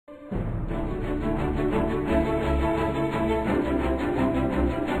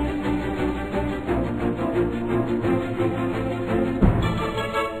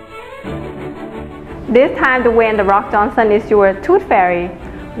This time Dwayne "The Rock" Johnson is your Tooth Fairy.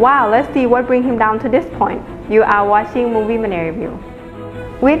 Wow, let's see what brings him down to this point. You are watching Movie Minute Review.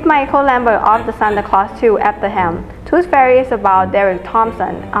 With Michael Lambert of the Santa Claus 2 at the helm, Tooth Fairy is about Derek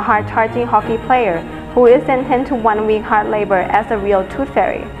Thompson, a hard-charging hockey player who is sentenced to 1 week hard labor as a real Tooth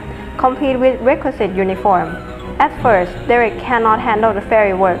Fairy, complete with requisite uniform. At first, Derek cannot handle the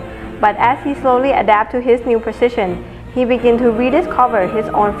fairy work, but as he slowly adapts to his new position, he begins to rediscover his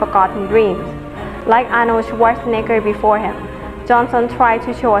own forgotten dreams. Like Arnold Schwarzenegger before him, Johnson tried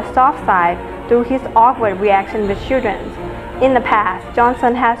to show a soft side through his awkward reaction with children. In the past,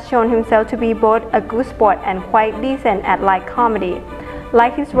 Johnson has shown himself to be both a good sport and quite decent at light comedy,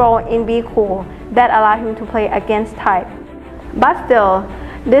 like his role in Be Cool that allowed him to play against type. But still,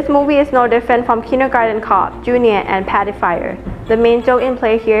 this movie is no different from Kindergarten Cop, Junior, and Pacifier. The main joke in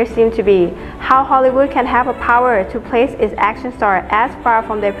play here seems to be how Hollywood can have a power to place its action star as far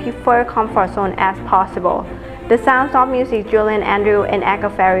from their preferred comfort zone as possible. The Sound of Music Julianne Andrews in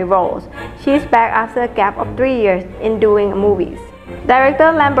Agatha Fairy roles. She is back after a gap of 3 years in doing movies.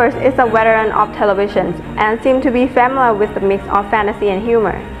 Director Lambert is a veteran of television and seems to be familiar with the mix of fantasy and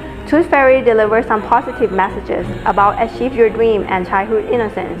humor. Tooth Fairy delivers some positive messages about achieve your dream and childhood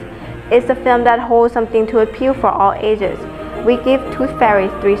innocence. It's a film that holds something to appeal for all ages. We give Tooth Fairy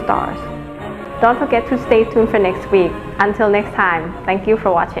 3 stars. Don't forget to stay tuned for next week. Until next time, thank you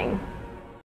for watching.